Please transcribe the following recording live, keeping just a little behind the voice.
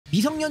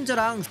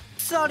미성년자랑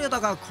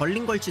섹스하려다가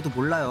걸린 걸지도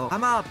몰라요.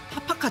 아마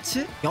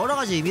파파카츠?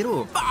 여러가지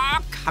의미로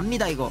빡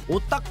갑니다. 이거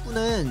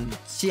오타쿠는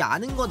지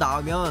아는 거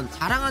나오면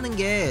자랑하는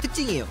게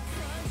특징이에요.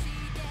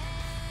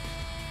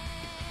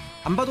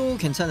 안 봐도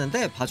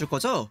괜찮은데 봐줄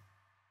거죠?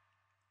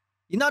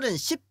 이날은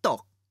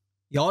씹덕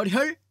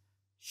열혈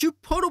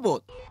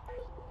슈퍼로봇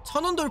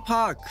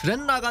천원돌파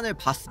그렌라간을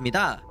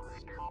봤습니다.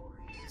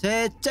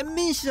 제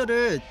잼민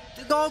시절을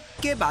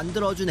뜨겁게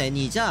만들어준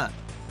애니이자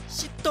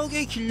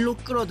씹덕의 길로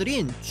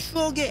끌어들인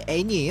추억의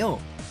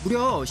애니예요.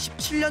 무려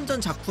 17년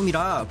전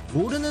작품이라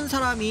모르는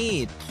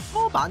사람이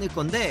더 많을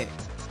건데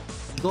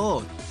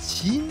이거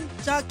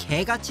진짜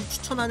개같이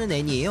추천하는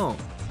애니예요.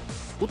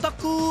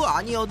 오타쿠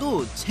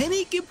아니어도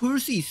재미있게 볼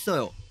수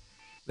있어요.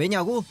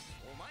 왜냐고?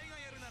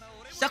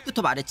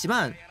 시작부터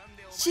말했지만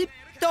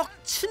씹덕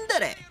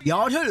츤데레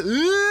열혈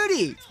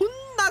의리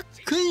존나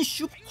큰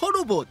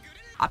슈퍼로봇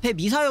앞에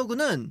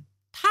미사여구는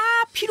다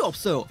필요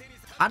없어요.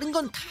 다른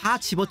건 다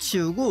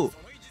집어치우고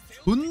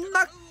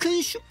존나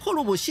큰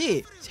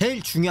슈퍼로봇이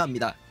제일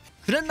중요합니다.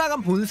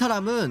 그렌라간 본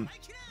사람은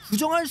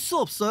부정할 수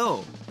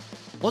없어요.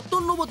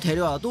 어떤 로봇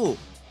데려와도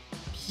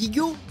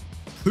비교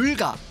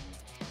불가.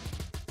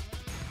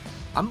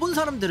 안 본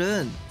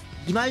사람들은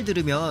이 말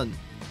들으면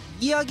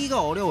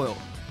이해하기가 어려워요.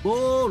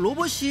 뭐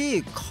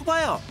로봇이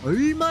커봐야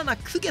얼마나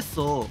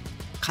크겠어.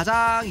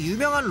 가장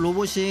유명한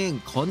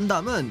로봇인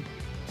건담은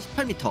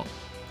 18m,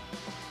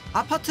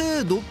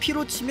 아파트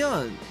높이로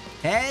치면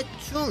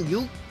대충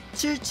 6,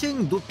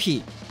 7층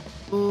높이.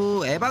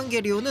 또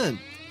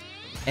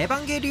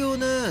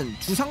에반게리온은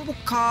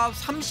주상복합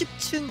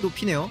 30층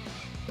높이네요.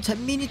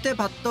 잼민이 때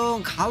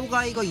봤던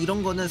가오가이거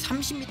이런거는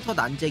 30m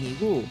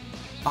난쟁이고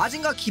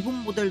마징가 기본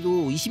모델도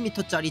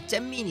 20m짜리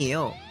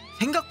잼민이에요.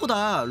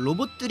 생각보다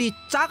로봇들이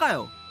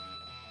작아요.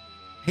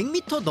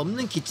 100m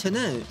넘는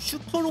기체는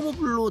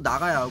슈퍼로봇으로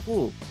나가야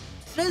하고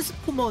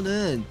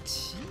트랜스포머는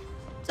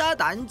진짜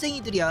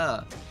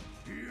난쟁이들이야.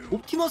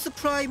 옵티머스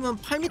프라임은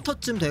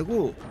 8m쯤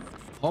되고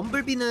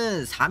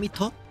범블비는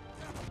 4m?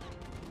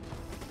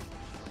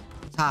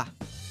 자,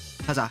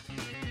 가자.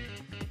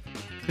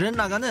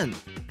 그렌라간은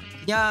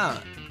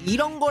그냥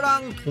이런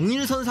거랑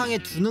동일선상에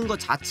두는 것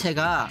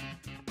자체가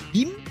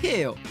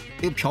민폐예요.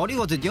 이거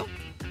별이거든요?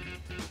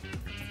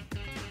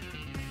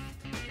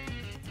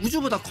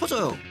 우주보다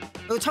커져요.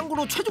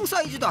 참고로 최종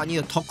사이즈도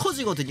아니에요. 더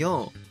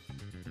커지거든요.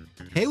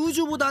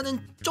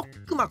 대우주보다는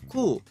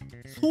조그맣고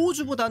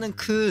소우주보다는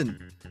큰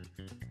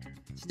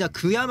진짜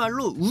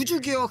그야말로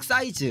우주기억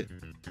사이즈.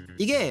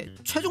 이게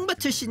최종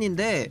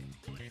배틀씬인데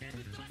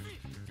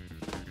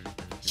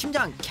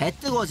심장 개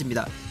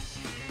뜨거워집니다.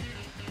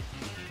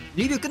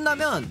 리뷰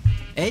끝나면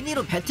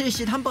애니로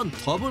배틀씬 한 번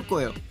더 볼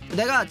거예요.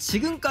 내가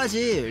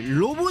지금까지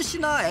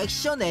로봇이나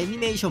액션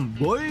애니메이션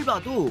뭘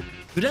봐도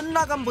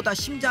그렌라간보다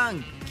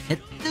심장 개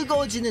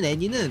뜨거워지는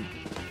애니는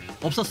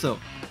없었어요.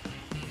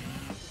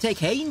 제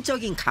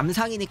개인적인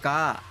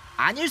감상이니까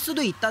아닐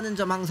수도 있다는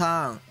점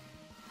항상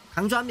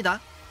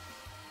강조합니다.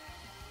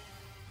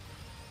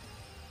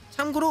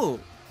 참고로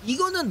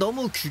이거는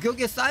너무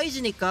규격의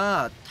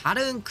사이즈니까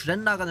다른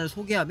그렌라간을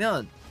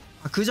소개하면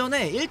그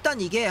전에 일단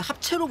이게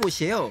합체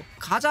로봇이에요.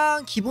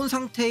 가장 기본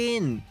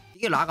상태인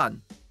이게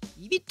라간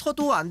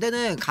 2m도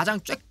안되는 가장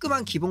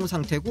쬐끄만 기본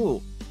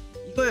상태고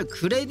이걸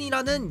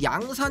그렌이라는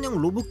양산형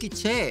로봇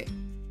기체에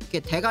이렇게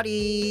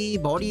대가리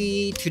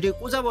머리 드릴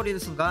꽂아버리는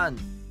순간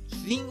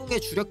주인공의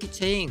주력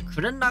기체인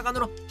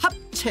그렌라간으로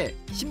합체!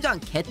 심장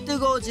개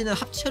뜨거워지는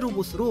합체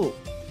로봇으로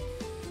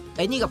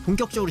애니가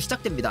본격적으로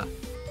시작됩니다.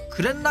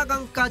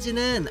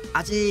 그렌라간까지는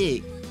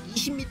아직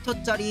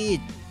 20m짜리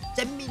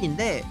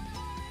잼민인데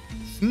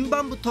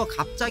중반부터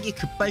갑자기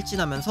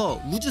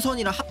급발진하면서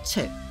우주선이랑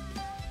합체.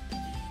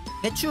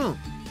 대충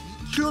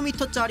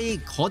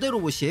 2km짜리 거대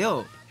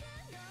로봇이에요.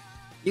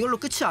 이걸로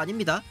끝이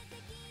아닙니다.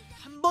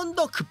 한 번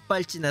더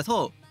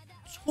급발진해서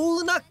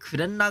초은하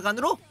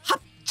그렌라간으로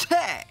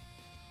합체!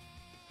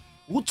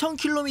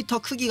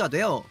 5000km 크기가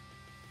돼요.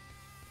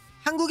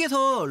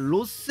 한국에서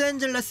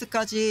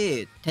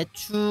로스앤젤레스까지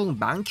대충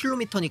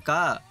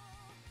 10,000km니까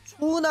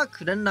초은하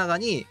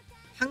그렌라간이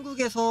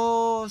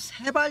한국에서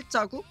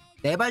 3발자국?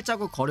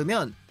 4발자국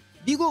걸으면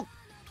미국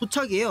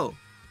도착이에요.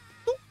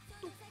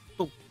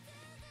 똑똑똑.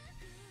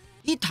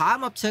 이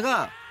다음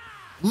합체가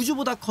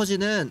우주보다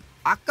커지는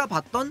아까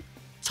봤던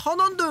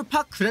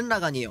천원돌파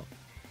그렌라간이에요.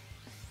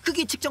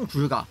 크기 측정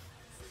불가.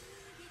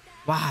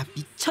 와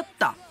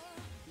미쳤다.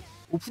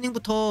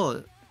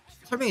 오프닝부터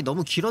설명이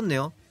너무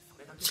길었네요.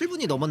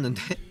 7분이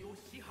넘었는데.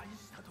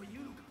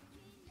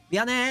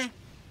 미안해.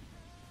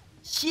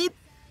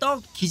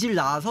 씹떡 기질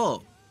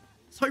나와서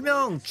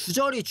설명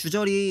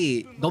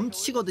주저리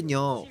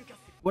넘치거든요.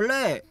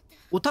 원래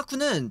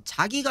오타쿠는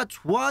자기가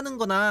좋아하는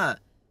거나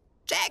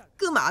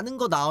쬐끔 아는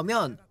거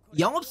나오면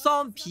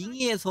영업사원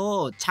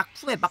빙의해서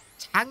작품에 막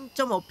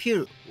장점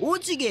어필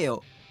오지게 해요.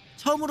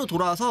 처음으로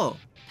돌아와서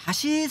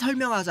다시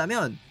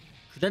설명하자면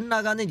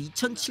그렌라간은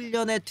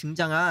 2007년에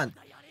등장한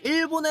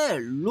일본의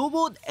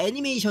로봇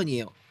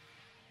애니메이션이에요.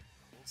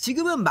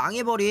 지금은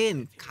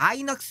망해버린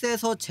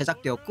가이낙스에서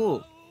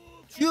제작되었고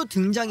주요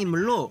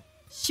등장인물로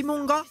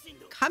시몬과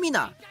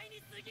카미나,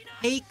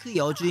 페이크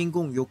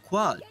여주인공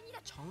요코와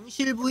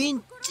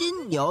정실부인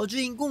찐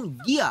여주인공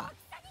니아,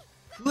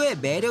 그 외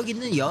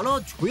매력있는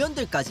여러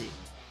조연들까지.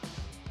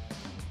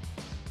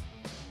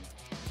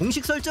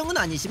 공식 설정은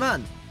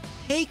아니지만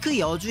페이크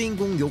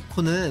여주인공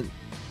요코는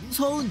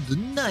무서운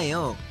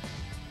눈나예요.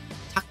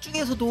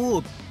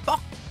 작중에서도 뻑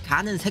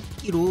가는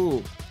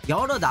새끼로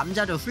여러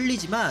남자를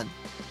흘리지만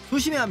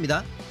조심해야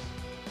합니다.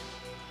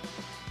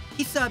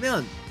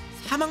 키스하면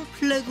사망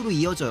플래그로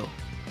이어져요.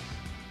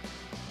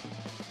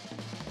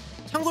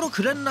 참고로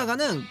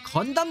그렌라간은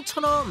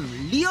건담처럼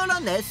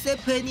리얼한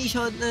SF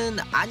애니션은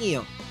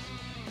아니에요.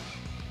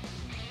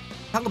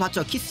 방금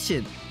봤죠?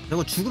 키스씬.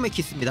 이거 죽음의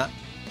키스입니다.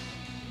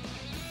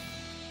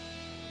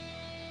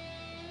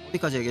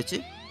 어디까지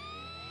얘기했지?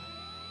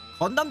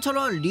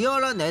 건담처럼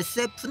리얼한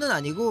SF는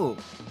아니고,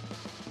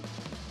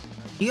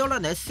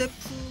 리얼한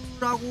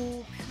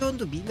SF라고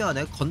표현도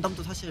미묘하네.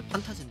 건담도 사실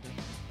판타지인데.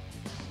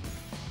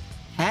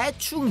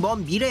 대충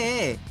먼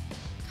미래에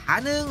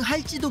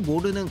가능할지도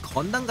모르는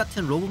건담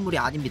같은 로봇물이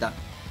아닙니다.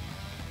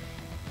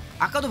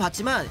 아까도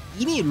봤지만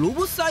이미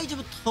로봇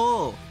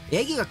사이즈부터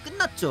얘기가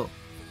끝났죠.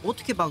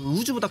 어떻게 막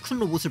우주보다 큰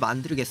로봇을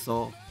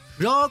만들겠어.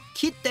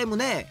 그렇기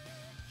때문에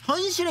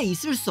현실에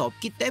있을 수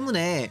없기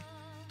때문에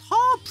더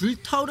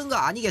불타오른 거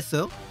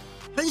아니겠어요?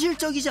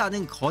 현실적이지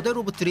않은 거대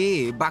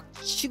로봇들이 막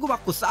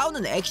치고받고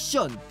싸우는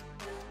액션.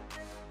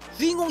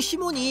 주인공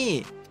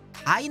시몬이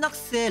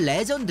가이낙스의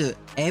레전드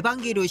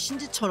에반게리온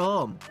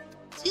신지처럼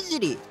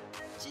찌질이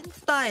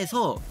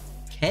찐따에서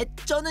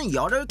개쩌는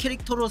열혈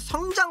캐릭터로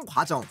성장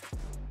과정.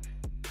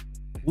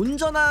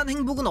 온전한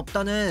행복은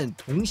없다는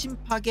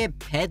동심파괴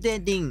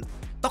배드엔딩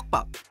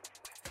떡밥.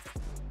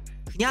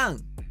 그냥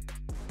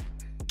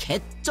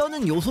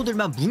개쩌는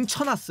요소들만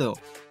뭉쳐놨어요.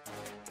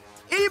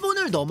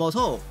 일본을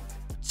넘어서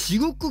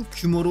지구급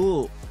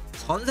규모로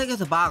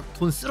전세계에서 막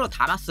돈 쓸어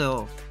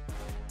담았어요.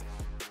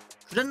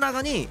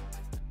 그렌라간이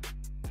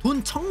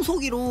돈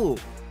청소기로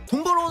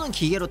돈 벌어오는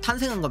기계로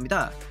탄생한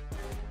겁니다.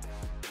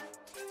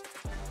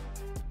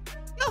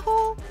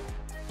 야호!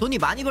 돈이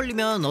많이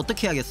벌리면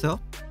어떻게 해야겠어요?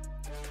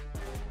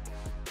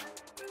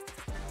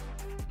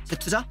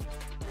 재투자?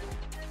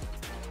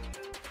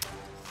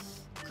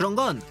 그런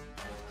건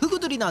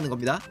흑우들이나 하는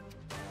겁니다.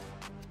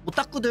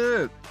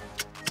 오타쿠들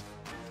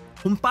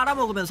돈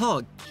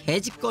빨아먹으면서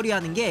개짓거리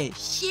하는 게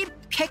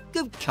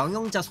C패급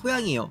경영자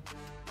소양이에요.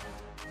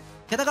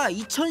 게다가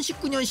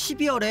 2019년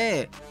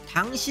 12월에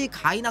당시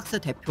가이낙스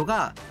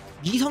대표가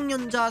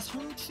미성년자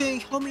성추행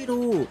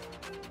혐의로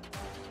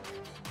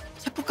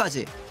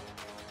체포까지.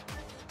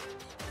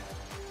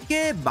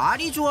 이게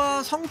말이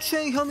좋아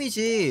성추행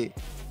혐의지.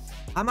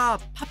 아마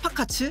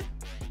파파카츠?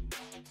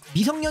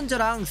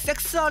 미성년자랑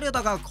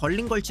섹스하려다가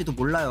걸린 걸지도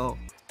몰라요.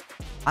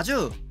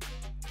 아주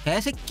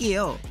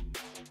개새끼예요.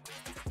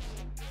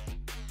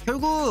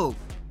 결국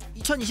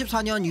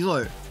 2024년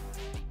 6월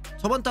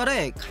저번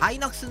달에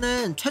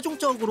가이낙스는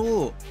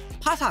최종적으로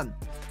파산,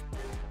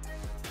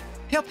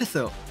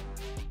 폐업했어요.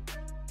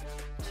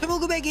 채무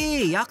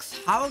금액이 약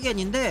 4억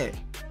엔인데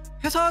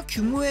회사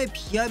규모에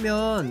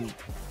비하면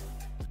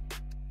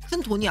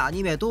큰 돈이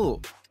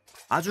아님에도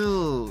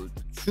아주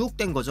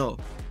주옥된 거죠.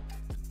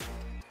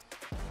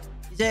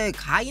 이제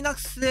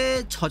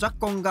가이낙스의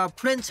저작권과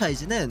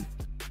프랜차이즈는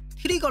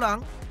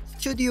트리거랑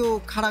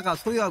스튜디오 카라가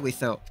소유하고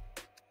있어요.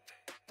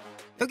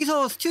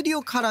 여기서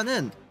스튜디오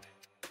카라는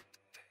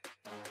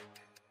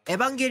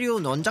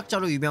에반게리온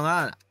원작자로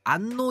유명한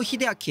안노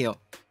히데아키예요.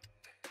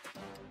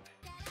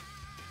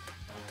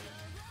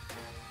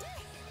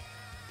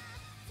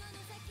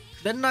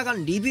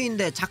 그렌라간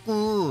리뷰인데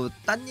자꾸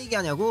딴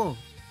얘기하냐고?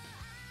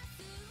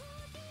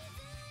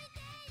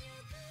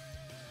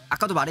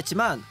 아까도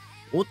말했지만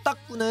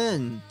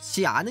오타쿠는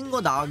지 아는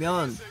거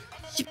나오면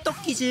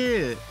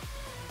씹덕기질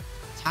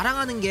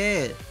자랑하는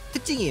게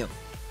특징이에요.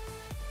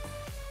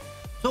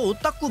 저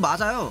오타쿠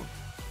맞아요.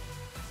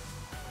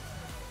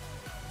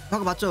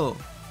 방금 맞죠?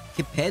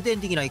 이게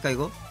배드엔딩이라니까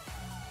이거.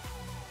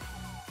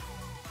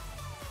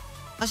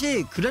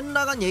 다시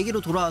그렌라간 얘기로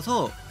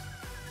돌아와서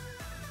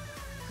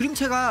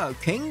그림체가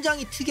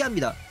굉장히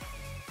특이합니다.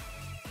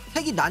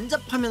 색이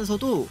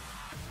난잡하면서도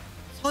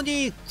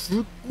선이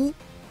굵고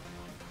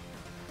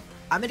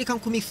아메리칸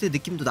코믹스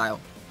느낌도 나요.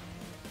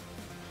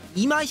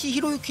 이마시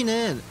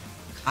히로유키는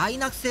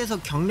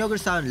가이낙스에서 경력을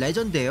쌓은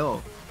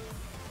레전드예요.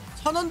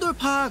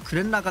 천원돌파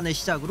그렌라간을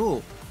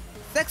시작으로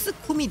섹스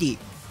코미디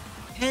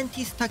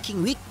팬티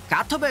스타킹 윗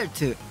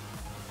가터벨트,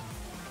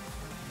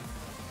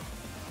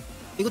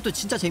 이것도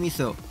진짜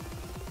재밌어요.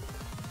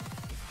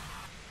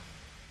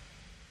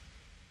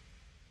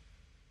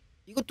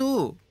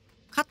 이것도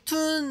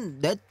카툰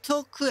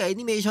네트워크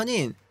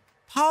애니메이션인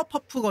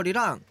파워퍼프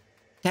걸이랑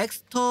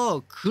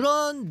덱스터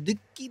그런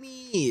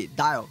느낌이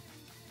나요.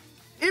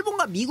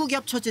 일본과 미국이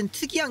합쳐진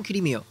특이한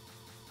그림이에요.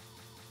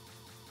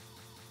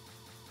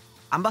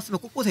 안 봤으면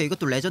꼭 보세요.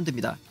 이것도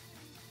레전드입니다.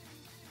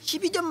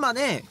 12년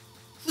만에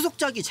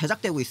후속작이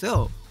제작되고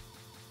있어요.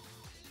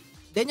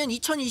 내년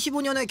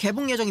 2025년에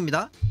개봉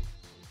예정입니다.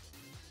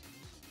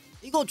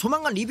 이거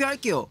조만간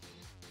리뷰할게요.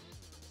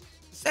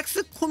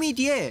 섹스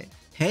코미디에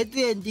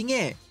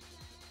배드엔딩에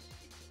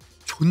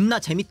존나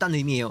재밌다는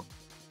의미예요.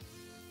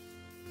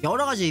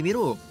 여러가지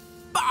의미로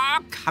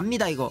빡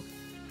갑니다 이거.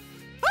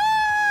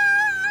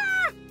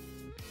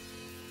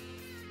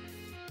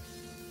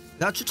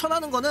 내가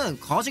추천하는 거는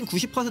거진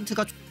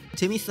 90%가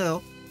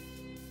재밌어요.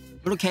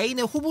 물론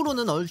개인의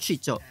호불호는 얼추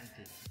있죠.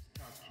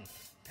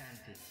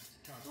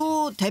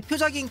 또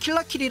대표작인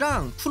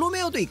킬라킬이랑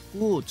프로메어도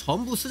있고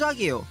전부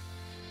수작이에요.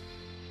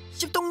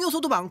 씹덕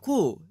요소도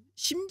많고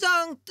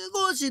심장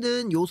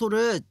뜨거워지는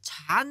요소를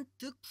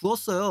잔뜩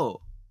부었어요.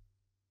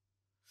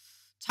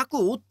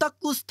 자꾸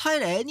오타쿠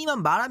스타일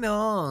애니만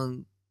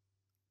말하면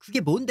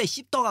그게 뭔데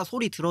씹덕아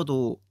소리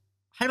들어도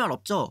할 말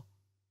없죠.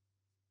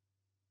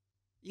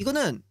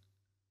 이거는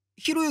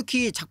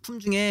히로유키 작품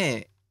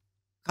중에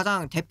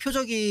가장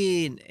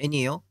대표적인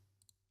애니에요.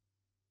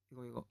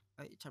 이거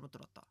아이, 잘못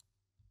들었다.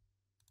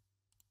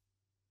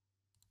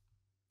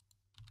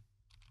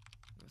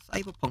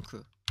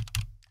 사이버펑크.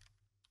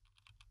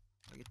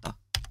 알겠다.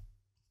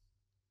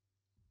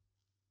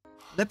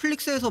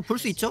 넷플릭스에서 볼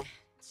수 있죠?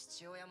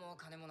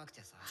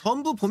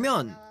 전부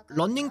보면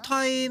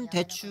런닝타임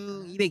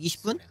대충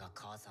 220분?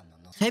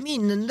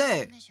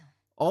 재미있는데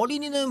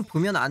어린이는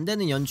보면 안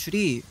되는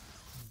연출이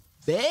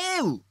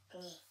매우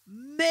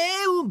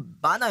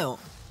많아요.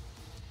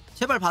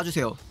 제발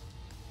봐주세요.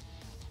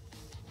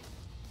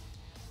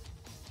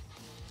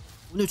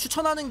 오늘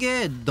추천하는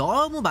게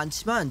너무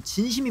많지만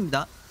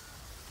진심입니다.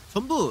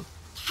 전부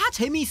다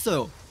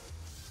재미있어요.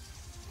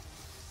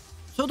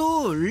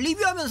 저도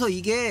리뷰하면서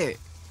이게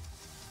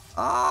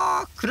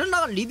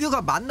그렌라간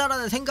리뷰가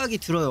맞나라는 생각이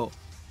들어요.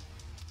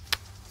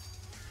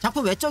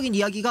 작품 외적인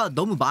이야기가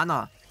너무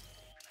많아.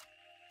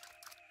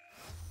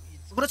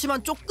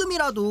 그렇지만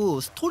조금이라도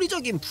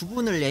스토리적인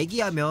부분을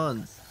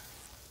얘기하면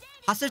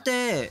봤을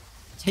때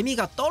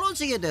재미가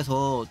떨어지게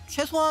돼서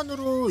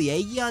최소한으로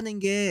얘기하는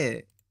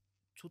게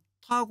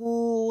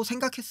좋다고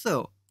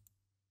생각했어요.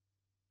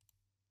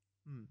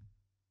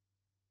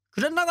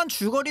 그렌라간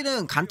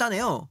줄거리는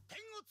간단해요.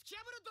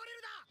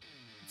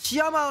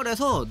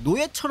 지하마을에서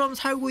노예처럼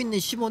살고 있는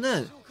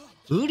시모는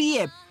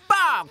의리에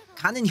빡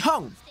가는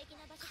형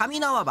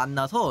카미나와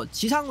만나서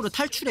지상으로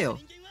탈출해요.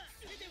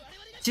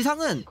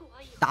 지상은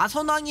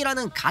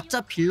나선왕이라는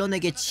가짜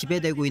빌런에게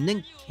지배되고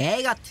있는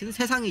개같은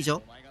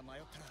세상이죠.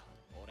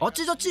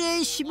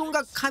 어찌저찌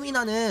시몬과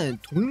카미나는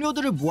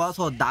동료들을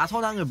모아서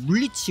나선왕을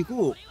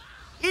물리치고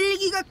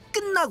 1기가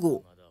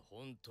끝나고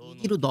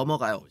 2기로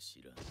넘어가요.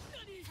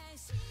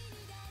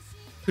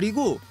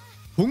 그리고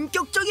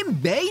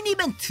본격적인 메인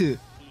이벤트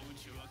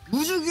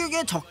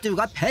우주교육의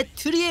적들과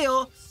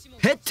배틀이에요.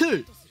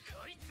 배틀.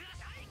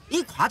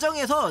 이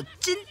과정에서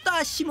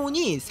찐따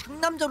시몬이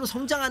상남자로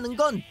성장하는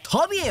건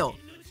덤이에요.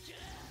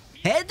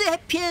 배드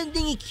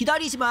해피엔딩이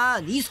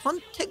기다리지만 이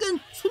선택은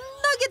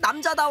존나게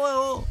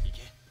남자다워요.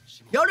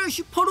 열혈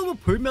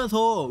슈퍼로봇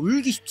보면서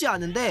울기 쉽지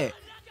않은데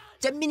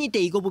잼민이 때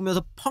이거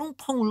보면서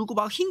펑펑 울고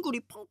막 흰구리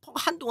펑펑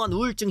한동안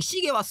우울증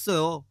시게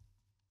왔어요.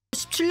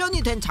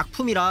 17년이 된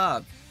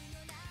작품이라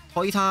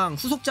더 이상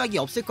후속작이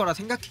없을 거라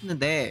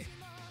생각했는데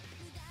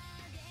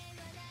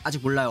아직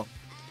몰라요.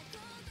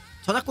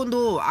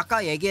 저작권도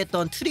아까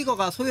얘기했던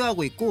트리거가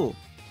소유하고 있고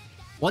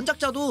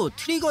원작자도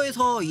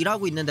트리거에서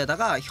일하고 있는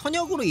데다가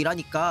현역으로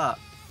일하니까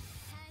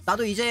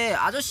나도 이제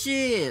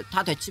아저씨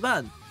다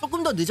됐지만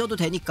조금 더 늦어도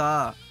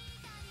되니까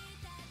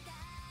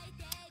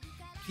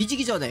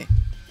뒤지기 전에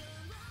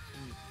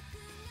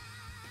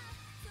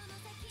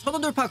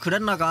천원돌파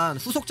그렌라간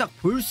후속작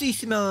볼 수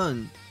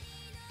있으면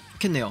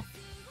좋겠네요.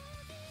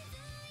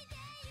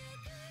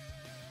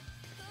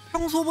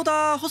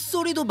 평소보다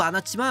헛소리도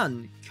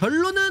많았지만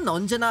결론은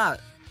언제나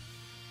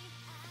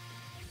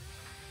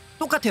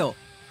똑같아요.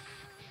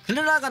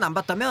 그렌라간 안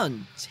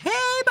봤다면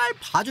제발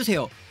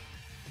봐주세요.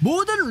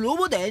 모든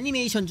로봇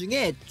애니메이션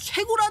중에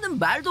최고라는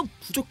말도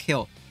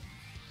부족해요.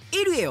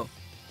 1위에요.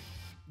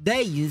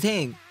 내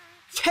인생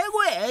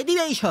최고의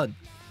애니메이션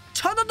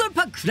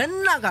천원돌파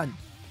그렌라간.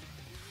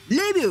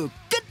 리뷰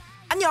끝.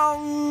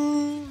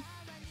 안녕.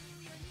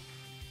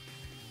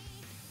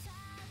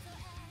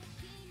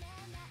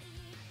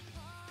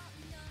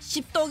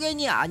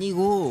 씹덕애니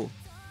아니고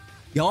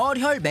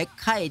열혈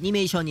메카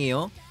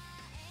애니메이션이에요.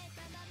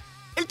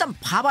 일단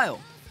봐봐요.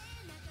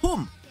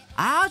 홈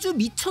아주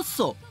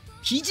미쳤어.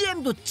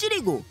 BGM도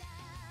찌리고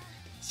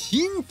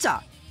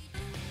진짜